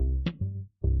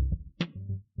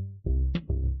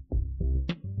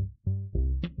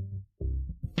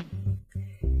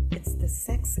the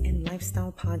sex and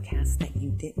lifestyle podcast that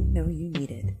you didn't know you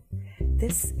needed.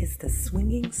 This is the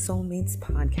Swinging Soulmates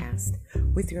podcast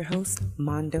with your host,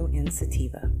 Mondo and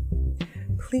Sativa.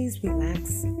 Please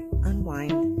relax,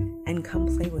 unwind, and come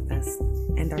play with us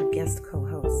and our guest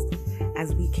co-host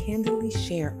as we candidly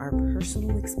share our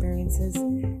personal experiences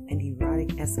and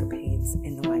erotic escapades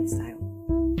in the lifestyle.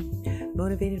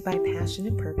 Motivated by passion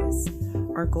and purpose,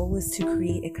 our goal is to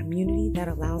create a community that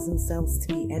allows themselves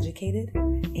to be educated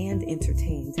and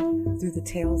entertained through the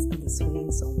tales of the swinging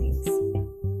soulmates.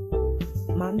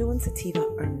 Mondo and Sativa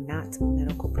are not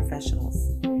medical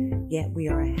professionals, yet we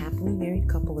are a happily married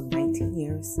couple of 19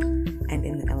 years and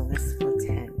in the LS for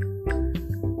 10.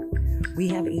 We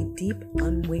have a deep,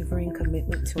 unwavering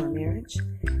commitment to our marriage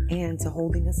and to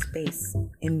holding a space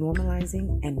in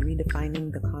normalizing and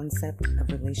redefining the concept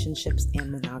of relationships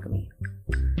and monogamy.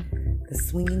 The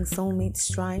Swinging Soulmate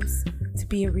strives to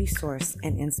be a resource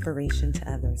and inspiration to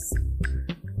others.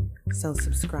 So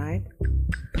subscribe,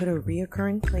 put a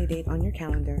reoccurring playdate on your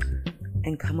calendar,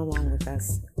 and come along with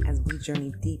us as we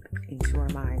journey deep into our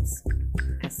lives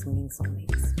as Swinging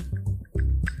Soulmates.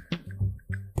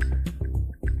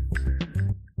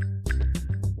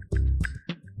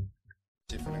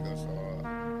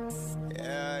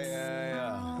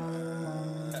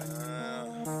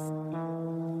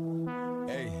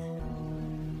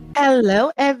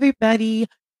 Hello, everybody.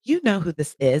 You know who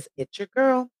this is. It's your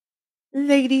girl,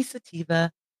 Lady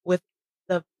Sativa, with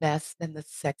the best and the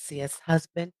sexiest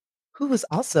husband, who is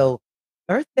also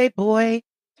birthday boy.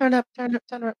 Turn up, turn up,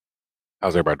 turn up.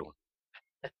 How's everybody doing?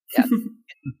 Yes.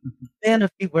 Man, a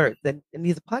few words. And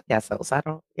he's a podcast host.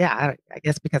 I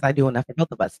guess because I do enough for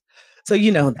both of us. So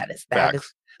you know who that is. That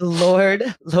is Lord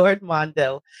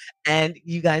Mondo. And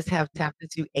you guys have tapped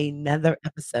into another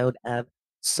episode of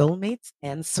Soulmates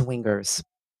and Swingers.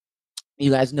 You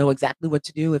guys know exactly what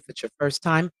to do if it's your first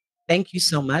time. Thank you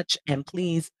so much. And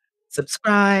please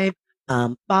subscribe,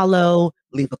 follow,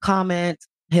 leave a comment,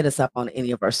 hit us up on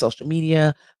any of our social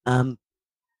media.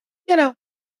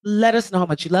 Let us know how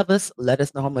much you love us. Let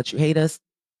us know how much you hate us.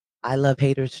 I love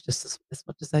haters just as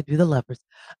much as I do the lovers.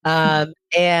 Or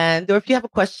if you have a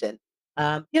question,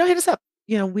 hit us up.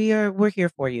 We're here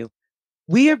for you.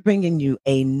 We are bringing you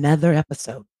another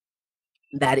episode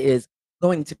that is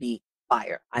going to be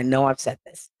fire. I know I've said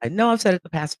this. I know I've said it the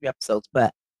past few episodes,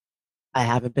 but I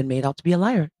haven't been made out to be a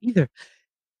liar either.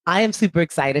 I am super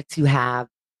excited to have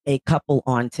a couple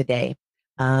on today,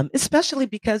 especially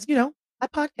because, I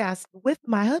podcast with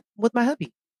my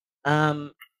hubby.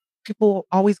 People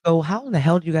always go, how in the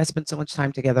hell do you guys spend so much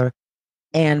time together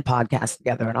and podcast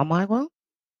together? And I'm like, well,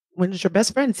 when it's your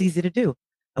best friend, it's easy to do.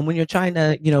 And when you're trying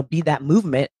to, be that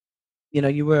movement,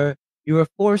 you were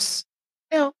forced,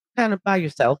 kind of by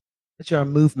yourself, but you're a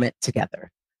movement together.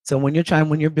 So when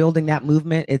you're building that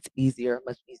movement, it's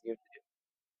much easier to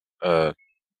do.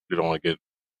 You don't want to get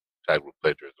tagged with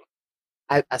plagiarism.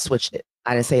 I switched it.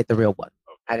 I didn't say it the real one.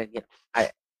 I didn't,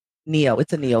 Neo.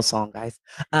 It's a Neo song, guys.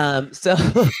 So,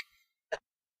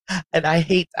 and I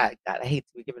hate to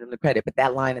be giving him the credit, but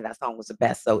that line in that song was the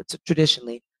best. So it's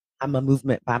traditionally, I'm a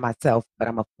movement by myself, but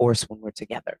I'm a force when we're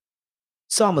together.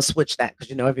 So I'm gonna switch that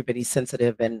because everybody's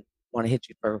sensitive and want to hit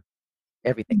you for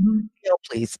everything. Mm-hmm. Neo,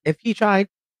 please. If he tried,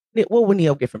 what would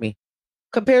Neo get for me?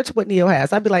 Compared to what Neo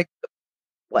has, I'd be like,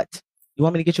 what? You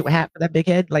want me to get you a hat for that big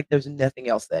head? Like there's nothing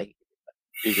else there.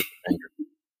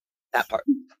 That part.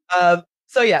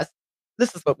 So yes,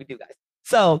 this is what we do, guys.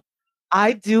 So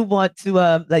I do want to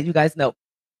let you guys know,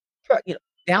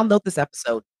 download this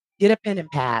episode, get a pen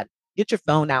and pad, get your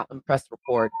phone out and press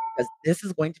record, because this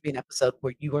is going to be an episode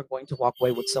where you are going to walk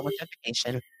away with so much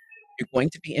education. You're going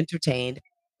to be entertained,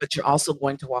 but you're also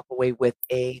going to walk away with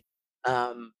a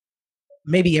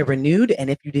maybe a renewed, and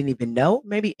if you didn't even know,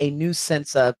 maybe a new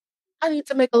sense of, I need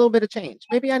to make a little bit of change.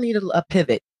 Maybe I need a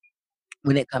pivot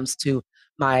when it comes to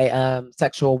my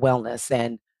sexual wellness,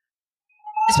 and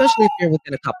especially if you're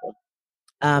within a couple.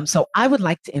 So I would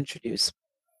like to introduce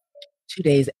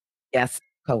today's guest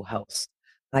co-host.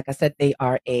 Like I said, they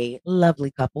are a lovely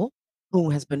couple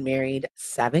who has been married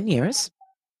 7 years,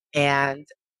 and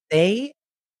they've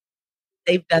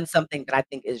done something that I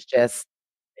think is just,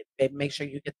 make sure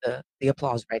you get the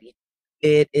applause ready.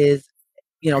 It is,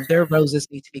 their roses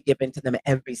need to be given to them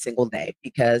every single day,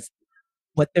 because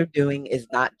what they're doing is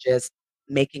not just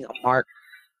making a mark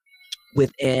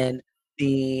within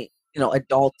the,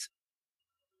 adult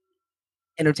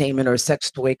entertainment or sex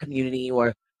toy community,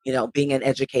 or, being an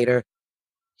educator.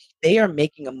 They are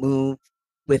making a move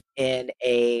within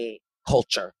a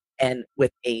culture and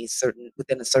within a certain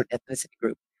ethnicity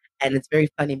group. And it's very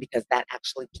funny because that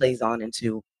actually plays on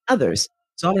into others.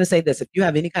 So I'm going to say this: if you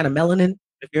have any kind of melanin,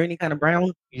 If you're any kind of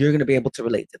brown, you're going to be able to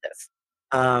relate to this.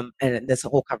 And this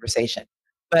whole conversation.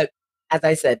 But as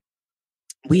I said,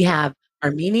 we have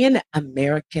Armenian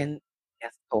American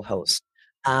guest co-host.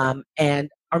 And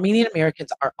Armenian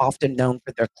Americans are often known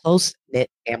for their close-knit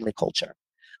family culture.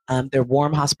 Their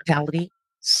warm hospitality,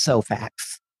 so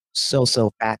facts. So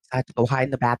facts. I had to go hide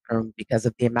in the bathroom because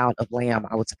of the amount of lamb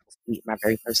I was supposed to eat my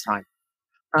very first time.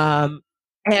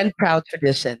 And proud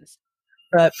traditions.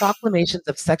 But proclamations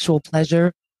of sexual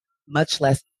pleasure, much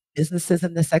less businesses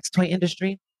in the sex toy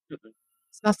industry,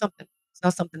 it's not something. It's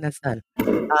not something that's done.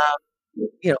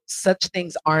 Such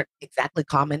things aren't exactly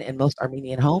common in most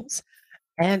Armenian homes,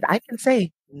 and I can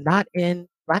say not in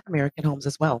Black American homes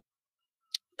as well.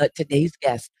 But today's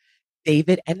guests,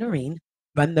 David and Noreen,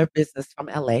 run their business from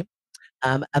LA,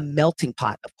 a melting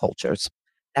pot of cultures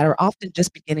that are often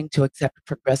just beginning to accept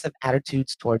progressive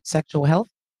attitudes towards sexual health.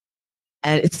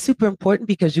 And it's super important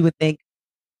because you would think,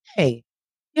 hey,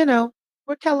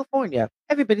 we're California.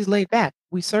 Everybody's laid back.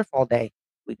 We surf all day.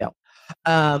 We don't.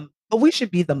 But we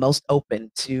should be the most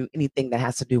open to anything that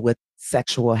has to do with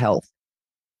sexual health.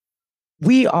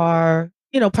 We are,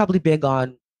 probably big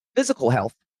on physical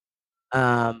health.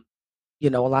 A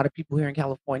lot of people here in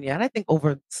California, and I think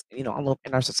over, all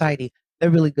in our society,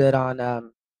 they're really good on, I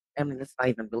mean, it's not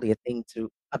even really a thing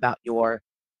about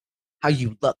how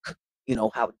you look,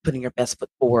 how putting your best foot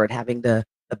forward, having the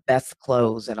best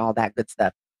clothes and all that good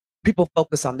stuff. People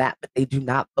focus on that, but they do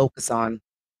not focus on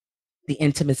the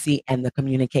intimacy and the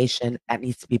communication that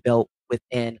needs to be built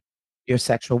within your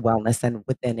sexual wellness and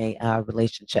within a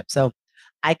relationship. So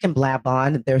I can blab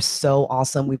on. They're so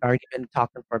awesome. We've already been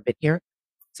talking for a bit here.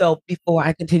 So before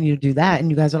I continue to do that, and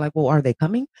you guys are like, well, are they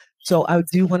coming? So I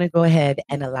do want to go ahead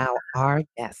and allow our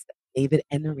guests, David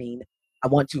and Noreen, I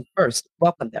want to first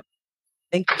welcome them.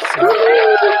 Thank you so much.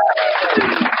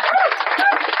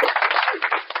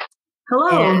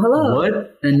 Hello.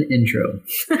 What an intro.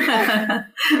 And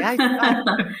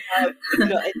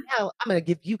now I'm going to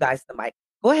give you guys the mic.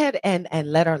 Go ahead and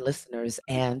let our listeners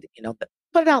and,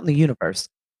 put it out in the universe.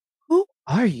 Who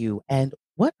are you and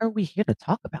what are we here to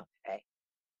talk about today?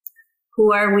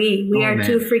 Who are we? We are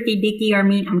too freaky deaky or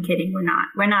mean. I'm kidding. We're not.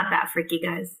 We're not that freaky,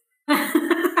 guys.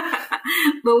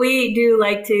 But we do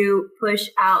like to push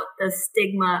out the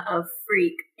stigma of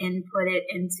freak and put it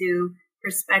into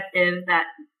perspective that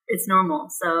it's normal.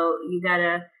 So you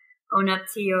gotta own up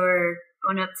to your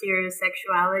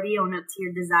sexuality, own up to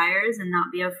your desires, and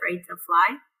not be afraid to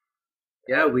fly.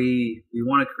 Yeah, we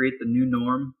want to create the new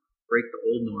norm, break the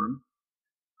old norm.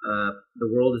 The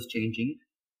world is changing,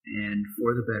 and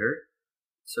for the better.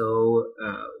 So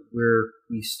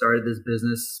we started this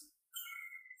business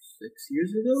 6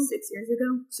 years ago.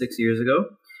 6 years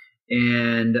ago,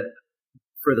 and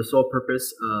for the sole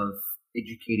purpose of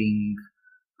educating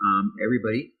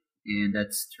everybody, and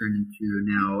that's turned into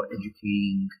now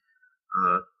educating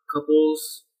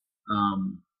couples,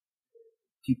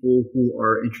 people who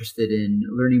are interested in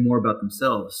learning more about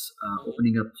themselves,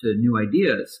 opening up to new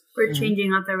ideas. Or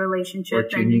changing up their relationship.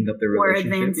 Or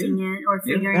advancing it, or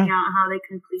figuring out how they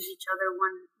can please each other a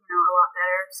lot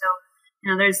better. So,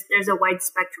 there's a wide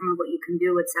spectrum of what you can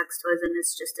do with sex toys, and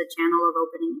it's just a channel of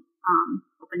opening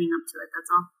up to it. That's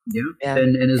all. Yeah.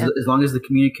 And as long as the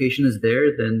communication is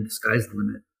there, then the sky's the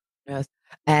limit. Yes.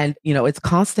 And, it's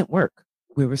constant work.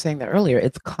 We were saying that earlier.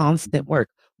 It's constant work,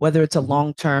 whether it's a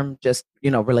long-term just,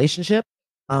 relationship,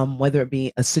 whether it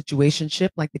be a situationship,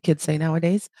 like the kids say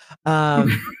nowadays,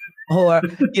 or,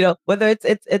 whether it's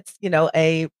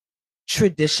a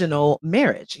traditional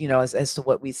marriage, as to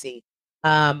what we see.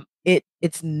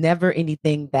 It's never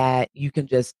anything that you can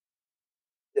just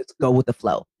go with the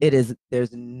flow. There's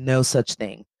no such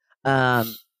thing.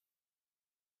 As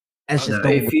just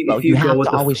going with the flow. You have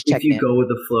to always check in. If you go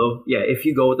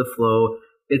with the flow,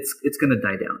 it's going to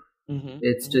die down. Mm-hmm.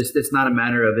 It's not a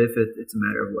matter of if, it's a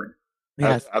matter of when.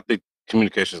 Yes. I think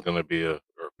communication is going to be a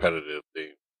repetitive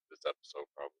theme this episode,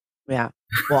 probably. Yeah.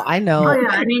 Well, I know. Oh,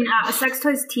 yeah. I mean, sex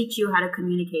toys teach you how to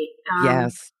communicate.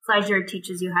 Yes. Pleasure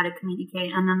teaches you how to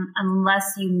communicate. And then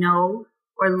unless you know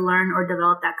or learn or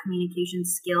develop that communication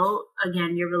skill,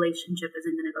 again, your relationship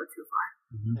isn't going to go too far.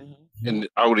 Mm-hmm. Mm-hmm. And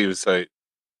I would even say,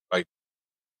 like,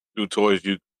 through toys,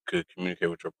 you could communicate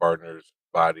with your partner's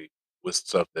body with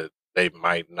stuff that they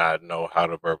might not know how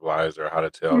to verbalize or how to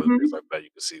tell, and things like that. You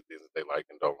can see things that they like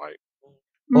and don't like.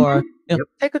 Or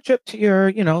take a trip to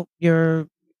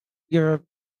your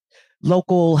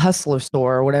local hustler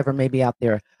store or whatever may be out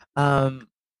there.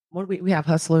 What do we have?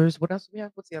 Hustlers. What else do we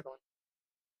have? What's the other one?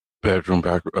 Bedroom,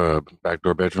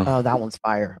 backdoor bedroom. Oh, that one's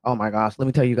fire. Oh my gosh. Let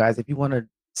me tell you guys, if you want to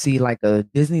see like a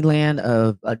Disneyland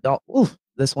of adult,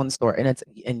 this one store, and it's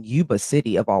in Yuba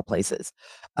City of all places.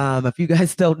 If you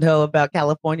guys don't know about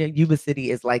California, Yuba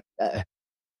City is like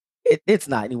it's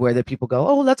not anywhere that people go,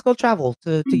 oh, let's go travel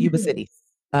to Yuba City.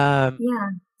 Yeah,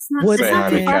 it's not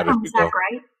too far from Sac,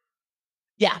 right?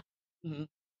 Yeah. Mm-hmm.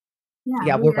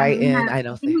 Yeah, we're right in. I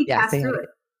think we passed through it.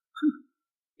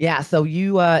 Yeah, so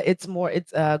it's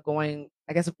going.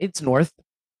 I guess it's north.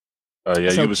 Yeah,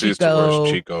 so Yuba City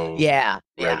towards Chico. Yeah,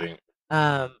 Redding.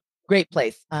 Great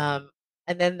place. And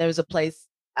then there's a place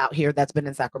out here that's been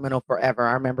in Sacramento forever.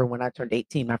 I remember when I turned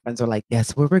 18, my friends were like,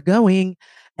 "Guess where we're going?"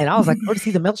 And I was like, "Go to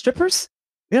see the male strippers."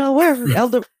 Where the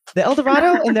El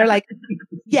Dorado, and they're like,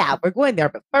 "Yeah, we're going there,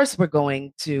 but first we're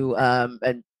going to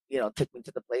and took me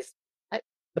to the place,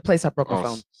 the place I broke my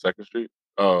phone. 2nd Street.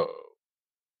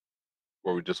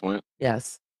 Where we just went.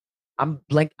 Yes, I'm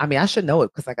blank. I mean, I should know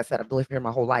it because, like I said, I've lived here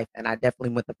my whole life, and I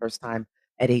definitely went the first time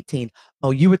at 18.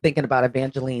 Oh, you were thinking about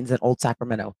Evangeline's in Old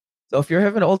Sacramento. So if you're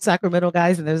in Old Sacramento,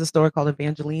 guys, and there's a store called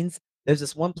Evangeline's, there's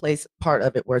this one place, part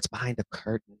of it, where it's behind a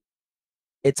curtain.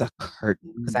 It's a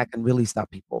curtain because I can really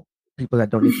stop people that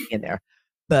don't need to be in there.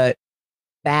 But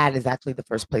that is actually the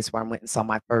first place where I went and saw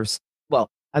my first, well,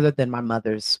 other than my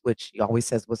mother's, which she always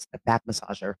says was a back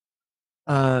massager.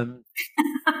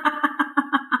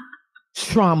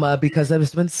 Trauma, because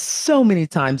there's been so many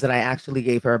times that I actually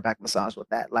gave her a back massage with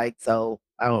that. Like, so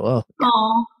I don't know.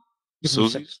 Oh,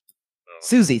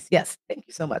 Susie's, yes. Thank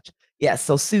you so much. Yes,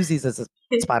 so Susie's is a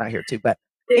spot out here too. But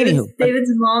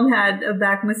David's mom had a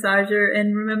back massager,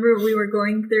 and remember we were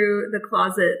going through the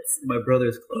closets. My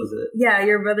brother's closet. Yeah,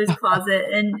 your brother's closet,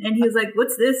 and he was like,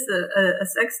 "What's this? A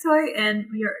sex toy?" And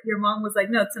your mom was like,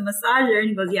 "No, it's a massager." And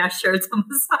he goes, "Yeah, sure, it's a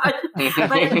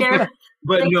massager."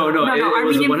 But no, it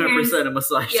was 100% a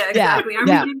massage. Yeah, exactly.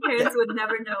 Armenian parents would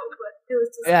never know, but it was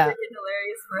just freaking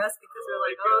hilarious for us because we're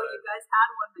like, "Oh, you guys had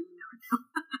one, but you never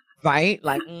know." Right?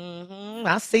 Like,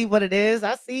 I see what it is.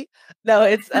 I see. No,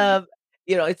 it's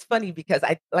it's funny because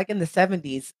I like in the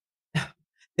 70s,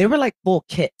 they were like full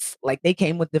kits. Like they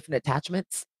came with different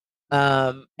attachments.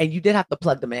 And you did have to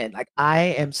plug them in. Like I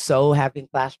am so having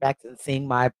flashbacks and seeing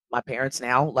my parents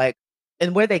now, like,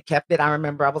 and where they kept it. I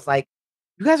remember I was like,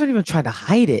 you guys aren't even trying to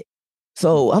hide it.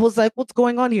 So I was like, what's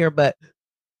going on here? But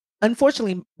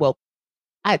unfortunately, well,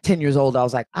 at 10 years old, I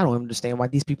was like, I don't understand why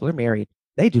these people are married.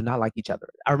 They do not like each other.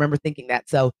 I remember thinking that.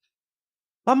 So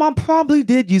my mom probably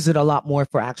did use it a lot more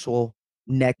for actual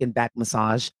neck and back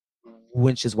massage,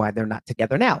 which is why they're not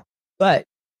together now. But,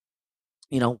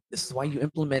 this is why you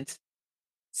implement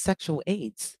sexual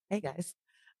aids. Hey, guys.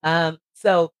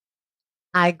 So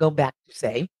I go back to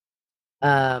say,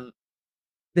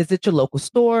 visit your local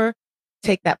store,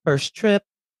 take that first trip.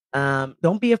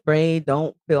 Don't be afraid.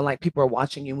 Don't feel like people are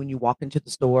watching you when you walk into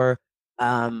the store.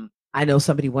 I know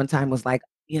somebody one time was like,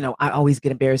 I always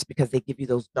get embarrassed because they give you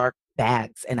those dark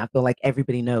bags. And I feel like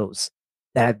everybody knows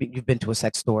that you've been to a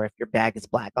sex store if your bag is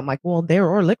black. I'm like, well, there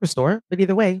or a liquor store. But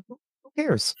either way, who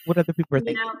cares what other people are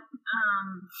thinking?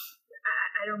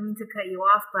 I don't mean to cut you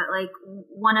off, but like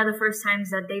one of the first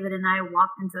times that David and I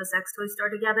walked into a sex toy store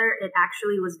together, it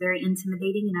actually was very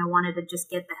intimidating, and I wanted to just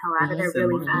get the hell out of there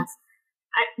really fast.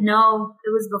 No,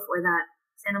 it was before that.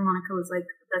 Santa Monica was like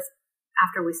that's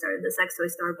after we started the sex toy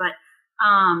store, but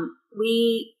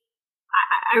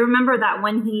I remember that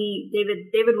when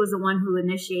David was the one who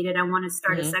initiated, I want to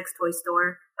start a sex toy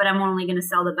store, but I'm only going to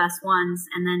sell the best ones.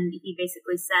 And then he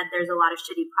basically said there's a lot of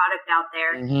shitty product out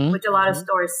there, which a lot of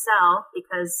stores sell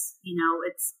because,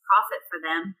 it's profit for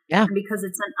them. Yeah. And because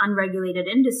it's an unregulated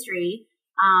industry,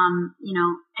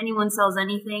 anyone sells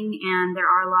anything, and there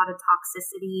are a lot of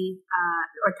toxicity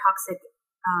or toxic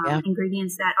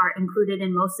ingredients that are included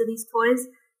in most of these toys.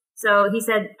 So he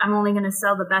said, I'm only going to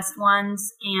sell the best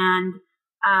ones. And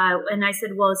I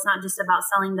said, well, it's not just about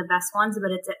selling the best ones, but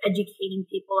it's educating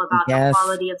people about the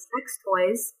quality of sex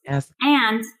toys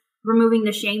and removing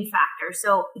the shame factor.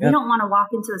 So you don't want to walk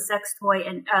into a sex toy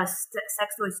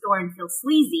store and feel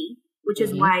sleazy, which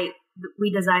is why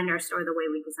we designed our store the way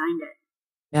we designed it.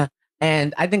 Yeah.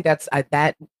 And I think that's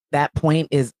that point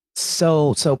is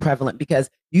so prevalent because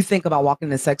you think about walking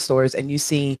into sex stores and you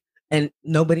see, and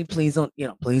nobody, please don't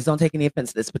take any offense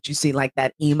to this, but you see like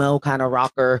that emo kind of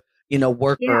rocker,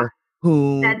 worker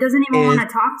who that doesn't even want to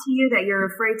talk to you, that you're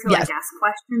afraid to like ask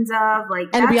questions of, like,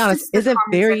 and to be honest, isn't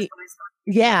very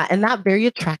and not very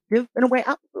attractive in a way.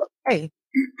 Hey,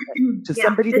 to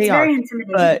somebody they are,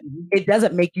 but it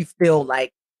doesn't make you feel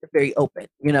like very open,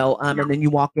 and then you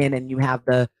walk in and you have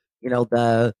the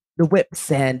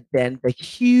whips and then the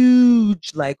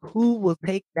huge, like, who will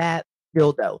take that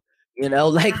dildo,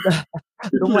 like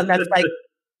the one that's like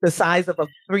the size of a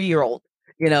 3-year-old,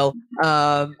 and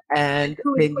then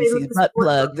you see butt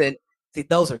plugs and See,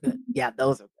 those are good. Yeah,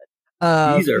 those are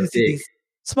good. These are you see big. these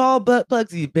small butt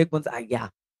plugs, these big ones. Yeah,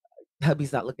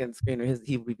 hubby's not looking at the screen, or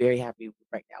he would be very happy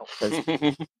right now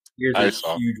because Here's I a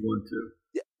saw. huge one too.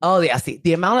 oh yeah, see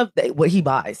the amount of what he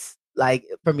buys, like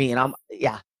for me, and I'm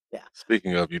yeah.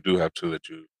 Speaking of, you do have two that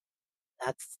you.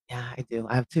 That's I do.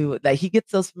 I have two. Like he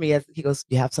gets those for me as he goes,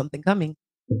 "You have something coming,"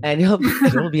 and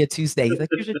it'll be a Tuesday. He's like,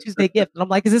 "Here's your Tuesday gift," and I'm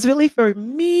like, "Is this really for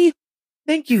me?"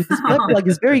 Thank you. This butt plug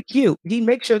is very cute. He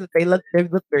makes sure that they look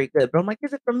very good. But I'm like,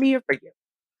 is it for me or for you?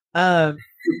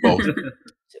 Both.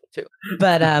 Too.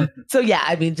 But so yeah,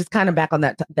 I mean, just kind of back on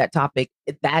that topic.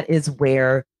 That is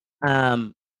where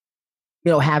having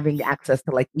access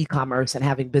to like e-commerce and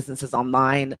having businesses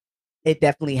online, it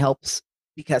definitely helps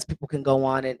because people can go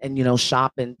on and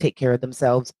shop and take care of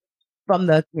themselves from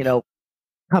the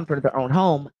comfort of their own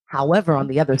home. However, on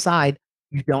the other side,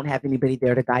 you don't have anybody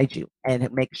there to guide you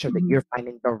and make sure that you're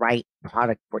finding the right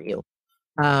product for you.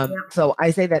 So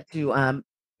I say that to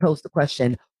pose the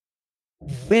question: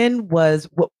 when was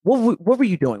what were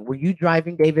you doing? Were you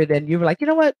driving, David, and you were like, you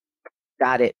know what,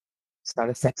 got it, start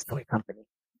a sex toy company?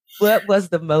 What was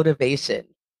the motivation?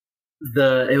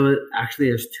 It was actually,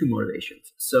 there's two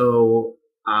motivations. So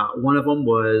one of them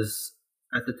was,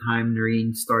 at the time,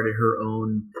 Noreen started her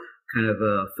own kind of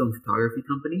a film photography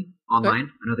company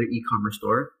online, another e-commerce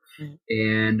store.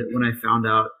 And when I found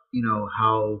out,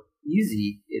 how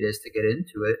easy it is to get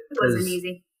into it, it wasn't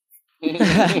easy.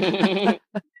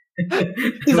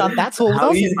 He's on. That's what was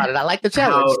awesome about it. I like the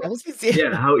challenge. That was easy.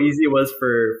 Yeah, how easy it was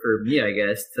for me, I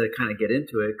guess, to kind of get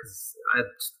into it, because I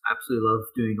just absolutely love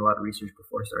doing a lot of research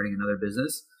before starting another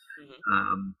business.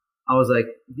 I was like,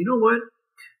 you know what?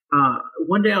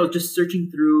 One day I was just searching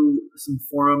through some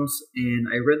forums and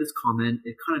I read this comment.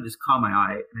 It kind of just caught my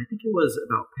eye, and I think it was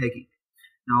about pegging.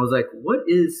 And I was like, what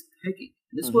is pegging?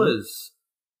 And this was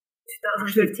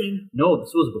 2015. No,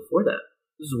 this was before that.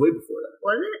 This was way before that.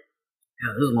 Was it?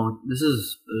 Yeah, this is long. This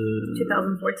is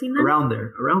 2014. Around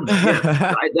there.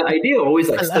 Yeah, the idea always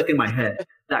stuck in my head.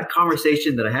 That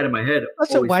conversation that I had in my head.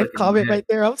 Such a wife comment right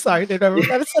there. I'm sorry, that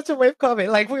is such a wife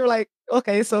comment. Like we were like,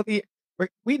 okay, so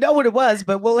we know what it was,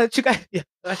 but we'll let you guys. Yeah,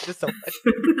 that's just so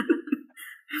funny.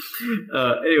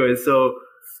 Anyway, so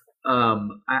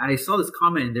I saw this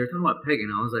comment and they were talking about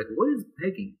pegging. I was like, what is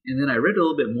pegging? And then I read a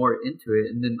little bit more into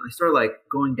it, and then I started like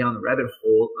going down the rabbit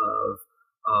hole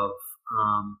of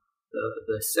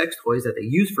the sex toys that they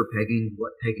use for pegging,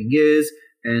 what pegging is,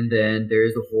 and then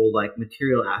there's the whole like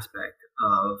material aspect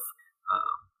of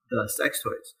the sex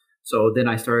toys. So then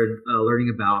I started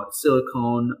learning about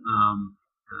silicone,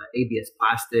 ABS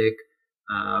plastic,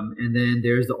 and then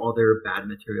there's the other bad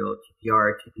material,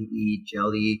 TPR, TPE,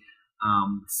 jelly,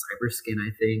 cyber skin,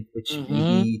 I think, which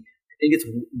maybe I think it's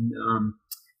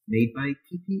made by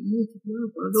TPE,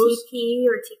 one of those. TPE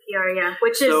or TPR, yeah,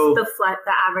 which is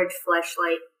the average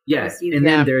fleshlight. Yeah, and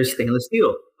then there's stainless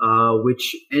steel,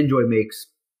 which Enjoy makes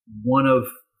one of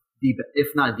the,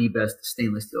 if not the best,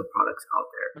 stainless steel products out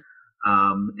there.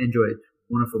 Enjoy,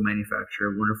 wonderful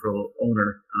manufacturer, wonderful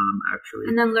owner, actually.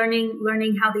 And then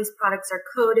learning how these products are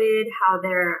coated, how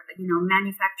they're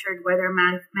manufactured, where they're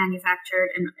manufactured,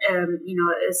 and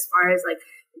as far as like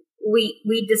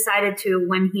we decided to,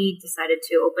 when he decided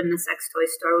to open the sex toy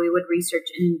store, we would research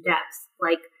in depth,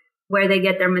 like where they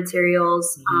get their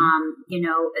materials,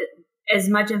 as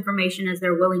much information as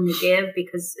they're willing to give,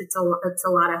 because it's a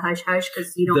lot of hush hush,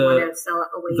 because you don't want to sell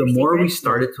away. The more we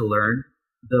started to learn,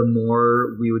 the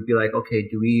more we would be like, okay,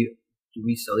 do we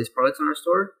sell these products in our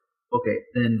store? Okay,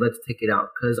 then let's take it out,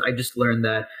 because I just learned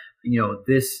that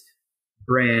this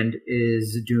brand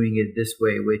is doing it this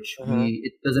way, which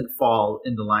it doesn't fall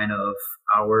in the line of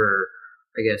our,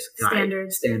 I guess,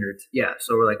 standards. Yeah,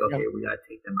 so we're like, okay, we gotta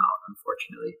take them out,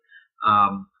 unfortunately.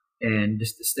 And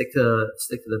just to stick to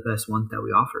the best ones that we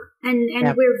offer. And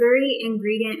we're very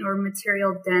ingredient or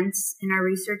material dense in our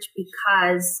research,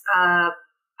 because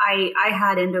I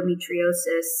had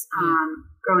endometriosis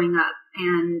growing up,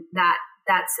 and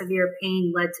that severe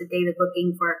pain led to David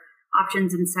looking for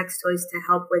options in sex toys to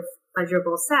help with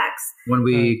pleasurable sex. When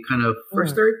we kind of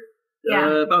first started,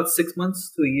 about 6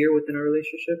 months to a year within our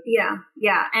relationship.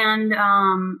 Yeah, and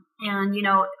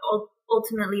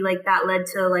ultimately, like, that led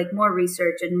to like more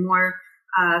research and more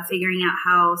figuring out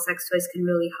how sex toys can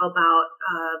really help out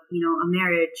a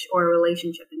marriage or a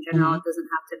relationship in general. It doesn't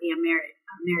have to be a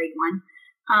married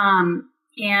one.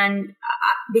 And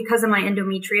because of my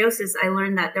endometriosis, I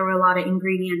learned that there were a lot of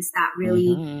ingredients that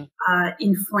really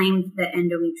inflamed the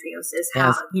endometriosis.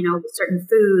 How, certain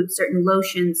foods, certain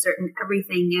lotions, certain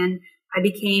everything. And I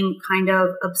became kind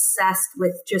of obsessed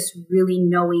with just really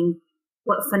knowing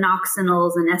what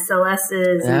phenoxynyls and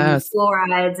SLSs and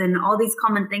fluorides and all these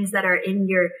common things that are in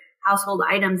your household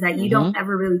items that you don't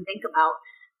ever really think about.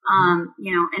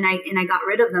 You know, and I got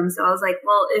rid of them. So I was like,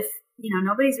 well, if, you know,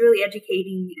 nobody's really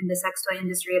educating in the sex toy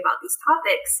industry about these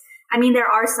topics. I mean, there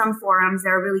are some forums,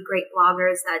 there are really great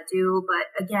bloggers that do,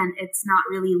 but again, it's not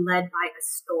really led by a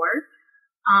store.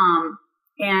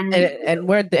 And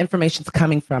where the information's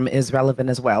coming from is relevant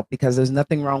as well, because there's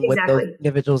nothing wrong with those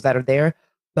individuals that are there.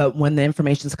 But when the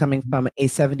information's coming from a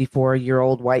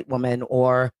 74-year-old white woman,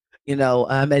 or, you know,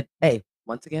 hey,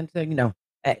 once again, you know,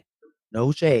 hey,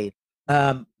 no shade.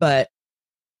 But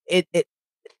it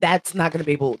that's not going to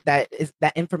be able, that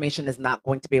information is not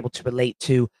going to be able to relate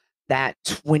to that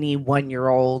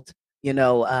 21-year-old, you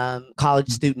know, college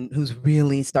student who's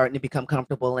really starting to become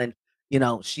comfortable, and, you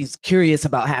know, she's curious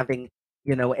about having,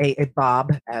 you know, a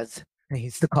bob, as I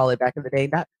used to call it back in the day,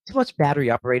 not too much battery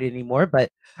operated anymore, but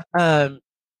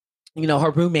you know,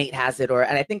 her roommate has it,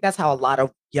 and I think that's how a lot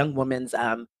of young women's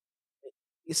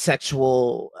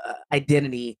sexual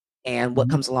identity and what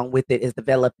comes along with it is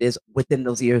developed is within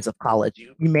those years of college.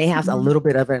 You may have a little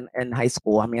bit of it in high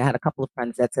school. I mean, I had a couple of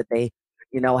friends that said they,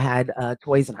 you know, had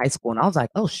toys in high school, and I was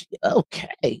like, oh,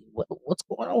 okay, what's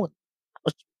going on?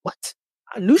 What?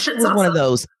 I knew she was one of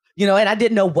those, you know, and I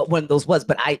didn't know what one of those was,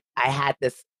 but I had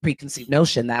this preconceived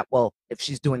notion that, well, if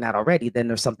she's doing that already, then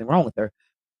there's something wrong with her.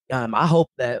 I hope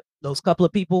that those couple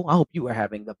of people, I hope you were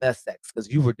having the best sex,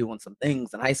 because you were doing some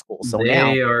things in high school. So they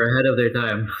now are ahead of their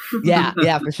time.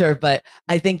 yeah, for sure. But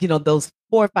I think, you know, those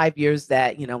 4 or 5 years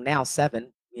that, you know, now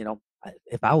 7, you know,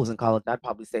 if I was in college, I'd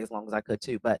probably stay as long as I could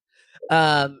too. But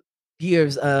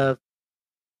years of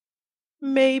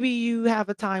maybe you have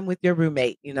a time with your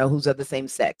roommate, you know, who's of the same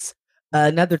sex.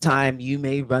 Another time you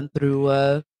may run through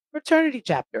a fraternity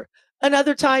chapter.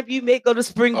 Another time you may go to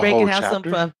spring break and have some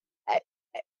fun.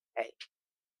 Hey,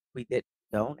 we did.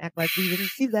 Don't act like we didn't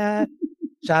see that.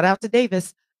 Shout out to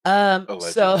Davis.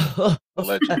 Allegedly. So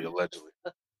allegedly.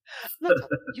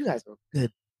 You guys are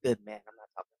good man. I'm not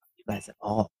talking about you guys at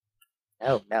all.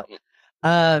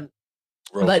 No.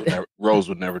 Rose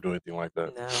would never do anything like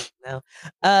that. No.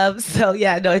 So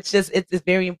yeah, no, it's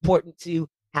very important to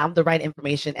have the right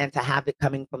information and to have it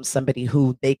coming from somebody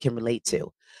who they can relate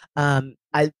to.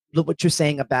 I look what you're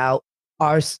saying about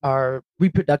our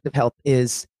reproductive health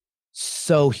is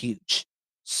so huge.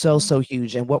 So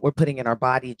huge. And what we're putting in our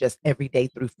body just every day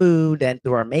through food and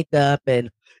through our makeup and,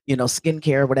 you know,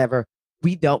 skincare, whatever,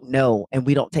 we don't know. And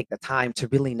we don't take the time to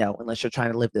really know unless you're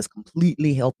trying to live this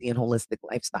completely healthy and holistic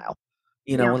lifestyle.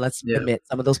 You know, and let's admit,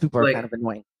 some of those people are kind of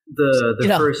annoying. The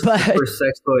first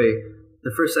sex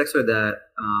toy that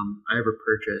I ever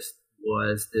purchased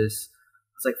was this.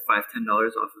 It's like $5-10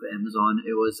 off of Amazon.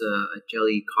 It was a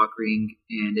jelly cock ring,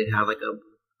 and it had like a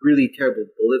really terrible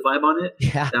bullet vibe on it.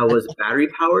 Yeah. That was battery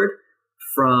powered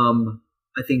from,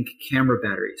 I think, camera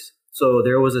batteries. So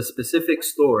there was a specific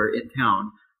store in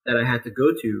town that I had to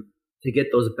go to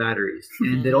get those batteries,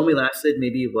 and it only lasted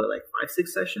maybe like 5-6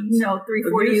 sessions. No,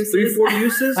 3-4 uses. 3-4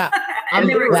 uses. And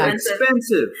they were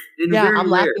expensive. And yeah, very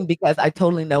I'm rare. laughing because I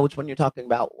totally know which one you're talking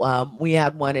about. We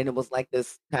had one, and it was like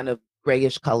this kind of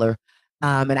grayish color.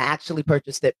 And I actually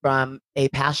purchased it from a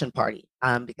passion party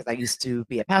because I used to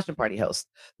be a passion party host.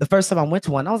 The first time I went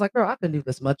to one, I was like, girl, I can do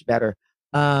this much better.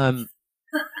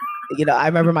 You know, I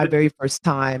remember my very first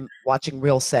time watching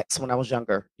Real Sex when I was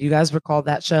younger. Do you guys recall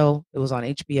that show? It was on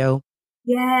HBO.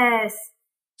 Yes.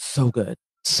 So good.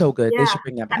 So good. Yeah. They should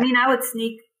bring that back. I mean, I would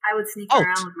sneak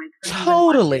around with my cousin.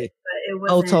 Totally.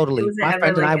 Totally. My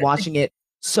friend and I watching it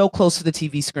so close to the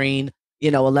TV screen,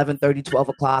 you know, 11:30, 12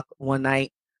 o'clock one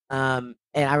night. And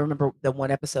I remember the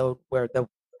one episode where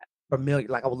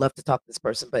like I would love to talk to this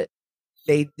person, but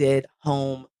they did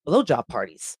home blowjob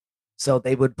parties. So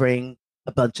they would bring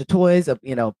a bunch of toys,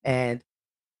 you know, and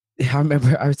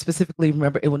I specifically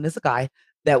remember it when there's a guy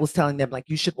that was telling them, like,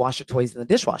 you should wash your toys in the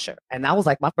dishwasher. And that was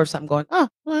like my first time going, oh,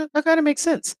 well, that kind of makes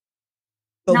sense.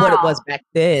 But what it was back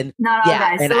then. Not all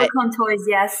guys. Silicone toys,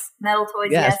 yes. Metal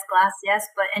toys, yes. Glass, yes.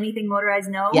 But anything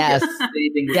motorized, no. Yes.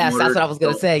 Yes, that's what I was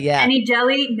going to say. Yeah. Any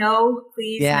jelly, no,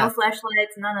 please. Yeah. No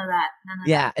flashlights, none of that.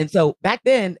 Yeah. And so back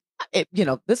then, you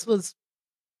know, this was,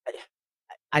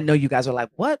 I know you guys are like,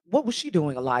 what was she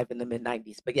doing alive in the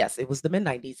mid-90s? But yes, it was the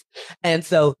mid-90s. And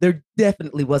so there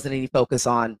definitely wasn't any focus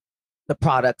on the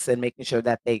products and making sure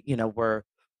that they, you know,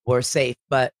 were safe.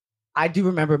 But I do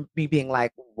remember me being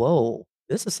like, whoa,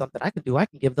 this is something I can do. I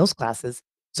can give those classes.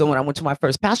 So when I went to my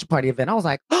first passion party event, I was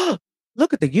like, oh,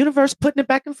 look at the universe putting it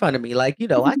back in front of me. Like, you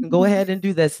know, I can go ahead and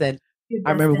do this. And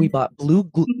I remember we bought blue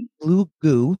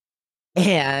goo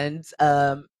and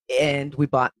we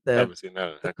bought the I haven't seen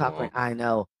that in cock ring. I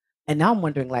know. And now I'm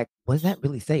wondering, like, was that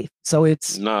really safe? So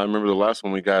it's No, I remember the last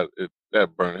one we got,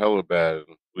 that burned hella bad.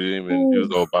 We didn't even use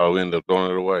the old bottle. We ended up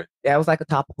throwing it away. yeah, it was like a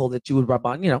topical that you would rub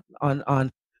on,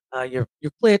 on your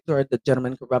clit, or the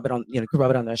gentleman could rub it on, could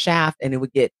rub it on their shaft, and it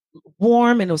would get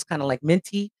warm, and it was kind of like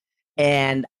minty.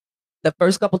 And the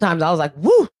first couple times I was like,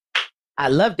 woo, I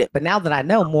loved it. But now that I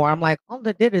know more, I'm like, all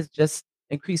that did is just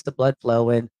increase the blood flow,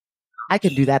 and I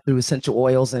can do that through essential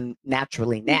oils and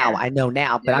naturally now. I know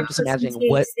now, but I'm just imagining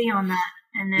what THC on that,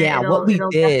 and yeah, what we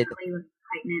did. tighten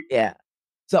it. Yeah.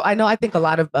 So I think a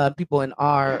lot of people in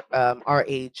our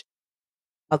age,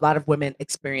 a lot of women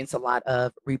experience a lot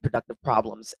of reproductive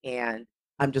problems, and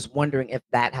I'm just wondering if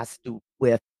that has to do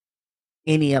with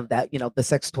any of that, the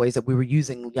sex toys that we were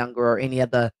using younger, or any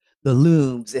of the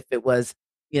lubes. If it was,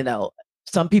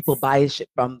 some people buy shit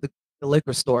from the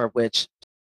liquor store, which.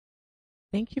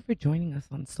 Thank you for joining us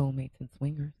on Soulmates and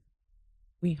Swingers.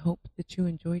 We hope that you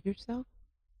enjoyed yourself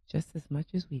just as much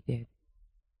as we did.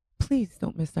 Please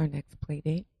don't miss our next play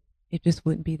date. It just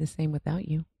wouldn't be the same without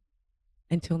you.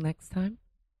 Until next time,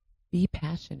 be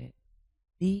passionate,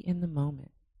 be in the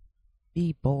moment,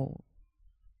 be bold,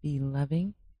 be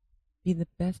loving, be the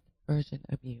best version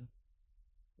of you.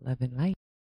 Love and light.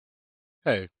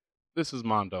 Hey, this is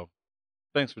Mondo.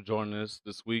 Thanks for joining us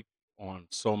this week on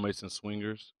Soulmates and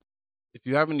Swingers. If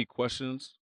you have any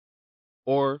questions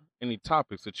or any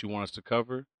topics that you want us to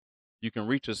cover, you can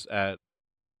reach us at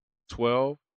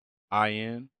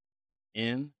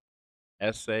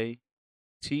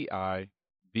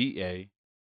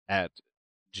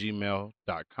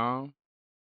 12INNSATIVA@gmail.com,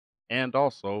 and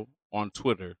also on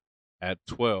Twitter at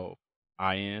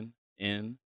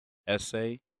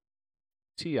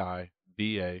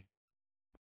 12INNSATIVA.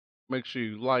 Make sure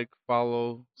you like,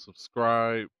 follow,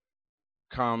 subscribe,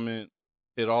 comment,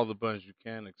 hit all the buttons you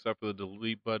can except for the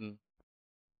delete button,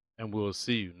 and we'll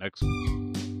see you next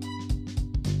week.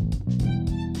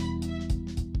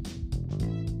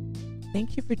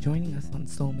 Thank you for joining us on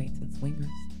Soulmates and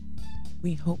Swingers.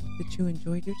 We hope that you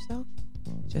enjoyed yourself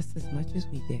just as much as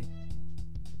we did.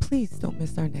 Please don't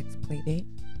miss our next play date.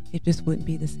 It just wouldn't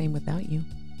be the same without you.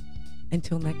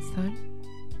 Until next time,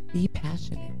 be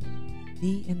passionate,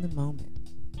 be in the moment,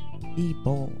 be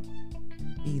bold,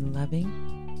 be loving,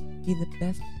 be the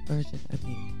best version of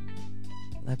you.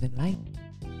 Love and light.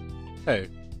 Hey,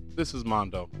 this is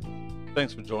Mondo.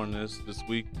 Thanks for joining us this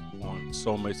week on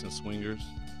Soulmates and Swingers.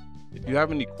 If you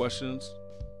have any questions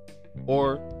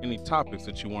or any topics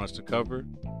that you want us to cover,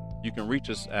 you can reach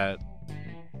us at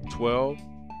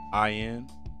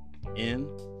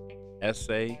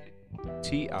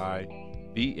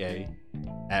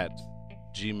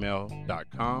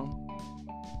 12INNSATIVA@gmail.com,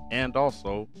 and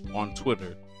also on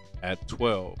Twitter at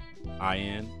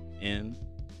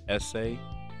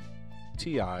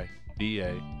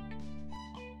 12INNSATIVA.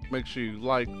 Make sure you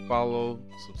like, follow,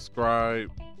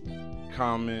 subscribe,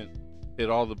 comment, hit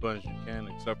all the buttons you can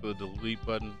except for the delete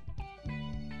button,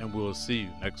 and we'll see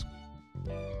you next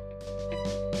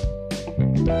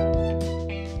week.